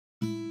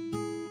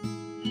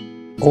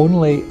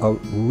Only a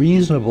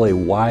reasonably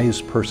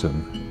wise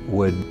person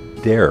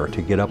would dare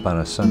to get up on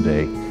a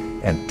Sunday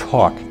and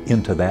talk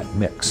into that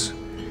mix.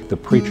 The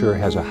preacher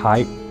has a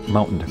high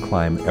mountain to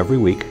climb every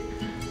week,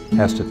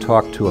 has to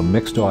talk to a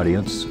mixed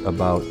audience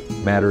about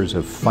matters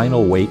of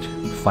final weight,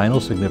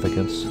 final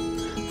significance,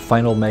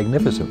 final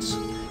magnificence.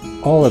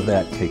 All of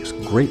that takes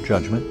great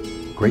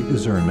judgment, great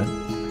discernment,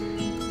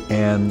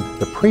 and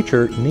the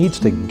preacher needs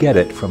to get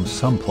it from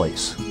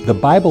someplace. The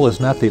Bible is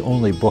not the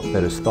only book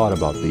that has thought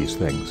about these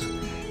things.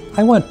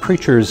 I want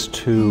preachers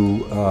to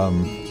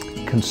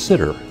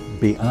consider,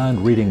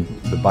 beyond reading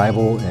the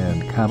Bible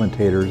and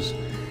commentators,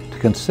 to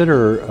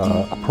consider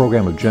a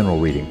program of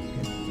general reading.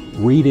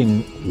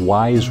 Reading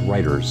wise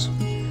writers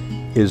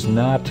is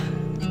not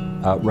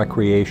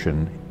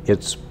recreation,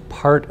 it's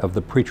part of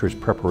the preacher's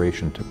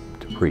preparation to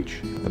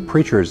preach. The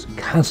preacher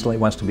constantly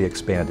wants to be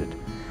expanded,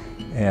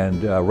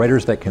 and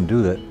writers that can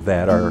do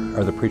that are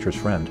the preacher's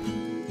friend.